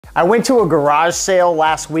I went to a garage sale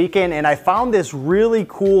last weekend and I found this really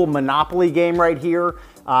cool Monopoly game right here.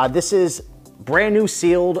 This is brand new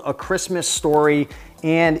sealed, A Christmas Story.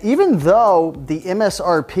 And even though the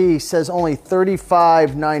MSRP says only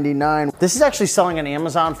 $35.99, this is actually selling on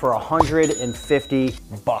Amazon for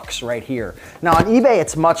 $150 right here. Now on eBay,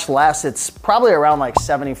 it's much less. It's probably around like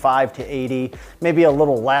 75 to 80, maybe a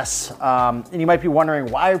little less. And you might be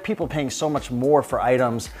wondering, why are people paying so much more for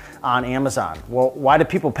items on Amazon? Well, why do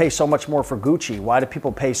people pay so much more for Gucci? Why do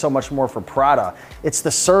people pay so much more for Prada? It's the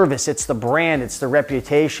service, it's the brand, it's the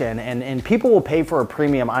reputation, and people will pay for a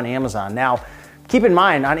premium on Amazon. Now, keep in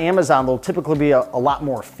mind, on Amazon, there'll typically be a lot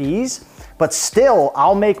more fees, but still,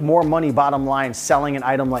 I'll make more money bottom line selling an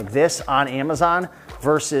item like this on Amazon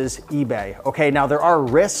versus eBay. Okay, now there are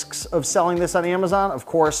risks of selling this on Amazon. Of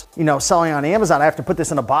course, you know, selling on Amazon, I have to put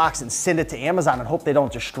this in a box and send it to Amazon and hope they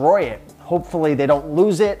don't destroy it. Hopefully they don't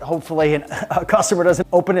lose it. Hopefully a customer doesn't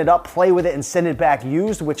open it up, play with it, and send it back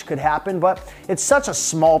used, which could happen, but it's such a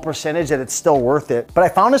small percentage that it's still worth it. But I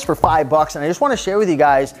found this for $5, and I just wanna share with you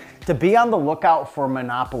guys to be on the lookout for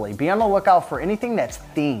Monopoly. Be on the lookout for anything that's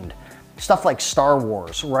themed. Stuff like Star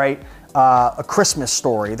Wars, right? A Christmas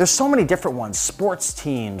Story. There's so many different ones. Sports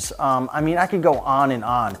teams. I mean, I could go on and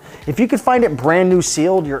on. If you could find it brand new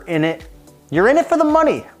sealed, you're in it. You're in it for the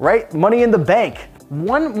money, right? Money in the bank.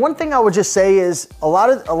 One thing I would just say is a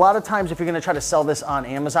lot of times if you're gonna try to sell this on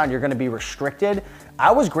Amazon, you're gonna be restricted.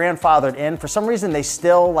 I was grandfathered in. For some reason, they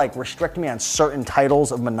still like restrict me on certain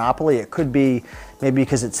titles of Monopoly. It could be maybe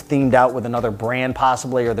because it's themed out with another brand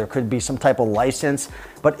possibly, or there could be some type of license.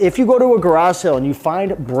 But if you go to a garage sale and you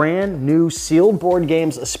find brand new sealed board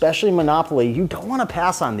games, especially Monopoly, you don't wanna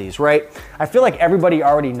pass on these, right? I feel like everybody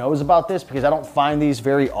already knows about this because I don't find these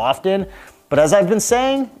very often. But as I've been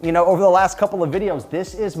saying, you know, over the last couple of videos,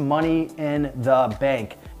 this is money in the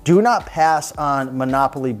bank. Do not pass on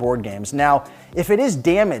Monopoly board games. Now, if it is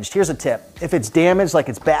damaged, here's a tip. If it's damaged, like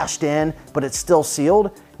it's bashed in, but it's still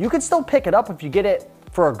sealed, you can still pick it up if you get it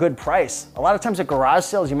for a good price. A lot of times at garage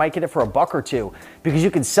sales, you might get it for $1 or $2 because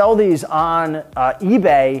you can sell these on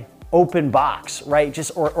eBay open box, right?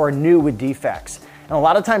 Just or new with defects. And a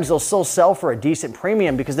lot of times they'll still sell for a decent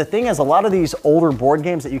premium because the thing is, a lot of these older board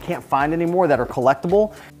games that you can't find anymore that are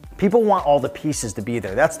collectible, people want all the pieces to be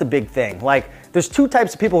there. That's the big thing. Like, there's two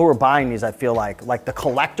types of people who are buying these, I feel like the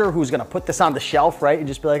collector who's gonna put this on the shelf, right? And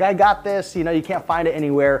just be like, I got this, you know, you can't find it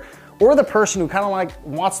anywhere. Or the person who kind of like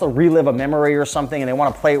wants to relive a memory or something and they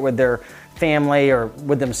wanna play it with their family or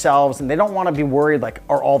with themselves, and they don't want to be worried like,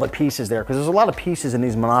 are all the pieces there? Because there's a lot of pieces in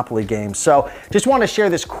these Monopoly games. So just want to share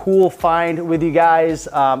this cool find with you guys.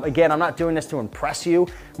 Again, I'm not doing this to impress you,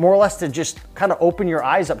 more or less to just kind of open your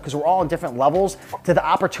eyes up, because we're all in different levels, to the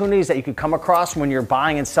opportunities that you could come across when you're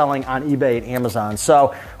buying and selling on eBay and Amazon.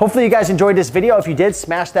 So hopefully you guys enjoyed this video. If you did,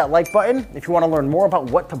 smash that like button. If you want to learn more about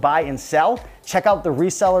what to buy and sell, check out the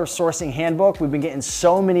Reseller Sourcing Handbook. We've been getting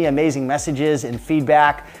so many amazing messages and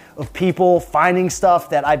feedback of people finding stuff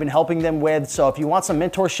that I've been helping them with. So if you want some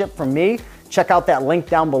mentorship from me, check out that link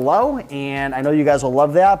down below, and I know you guys will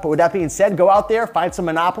love that. But with that being said, go out there, find some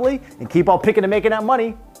Monopoly, and keep on picking and making that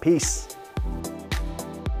money. Peace.